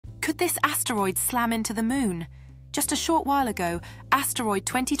Could this asteroid slam into the moon? Just a short while ago, asteroid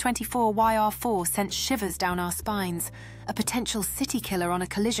 2024 YR4 sent shivers down our spines, a potential city killer on a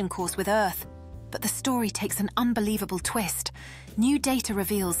collision course with Earth. But the story takes an unbelievable twist. New data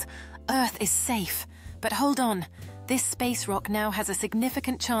reveals Earth is safe. But hold on, this space rock now has a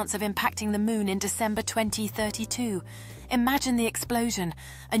significant chance of impacting the moon in December 2032. Imagine the explosion,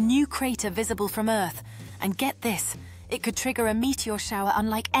 a new crater visible from Earth. And get this, it could trigger a meteor shower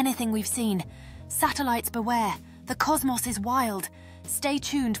unlike anything we've seen. Satellites beware, the cosmos is wild. Stay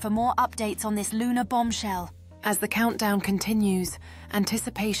tuned for more updates on this lunar bombshell. As the countdown continues,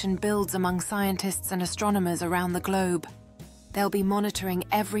 anticipation builds among scientists and astronomers around the globe. They'll be monitoring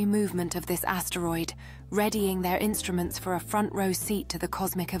every movement of this asteroid, readying their instruments for a front-row seat to the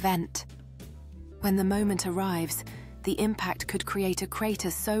cosmic event. When the moment arrives, the impact could create a crater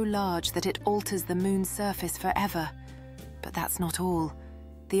so large that it alters the moon's surface forever. But that's not all.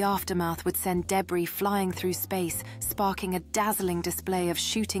 The aftermath would send debris flying through space, sparking a dazzling display of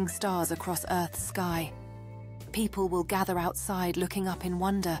shooting stars across Earth's sky. People will gather outside looking up in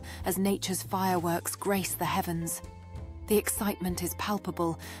wonder as nature's fireworks grace the heavens. The excitement is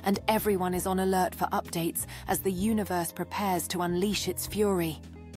palpable, and everyone is on alert for updates as the universe prepares to unleash its fury.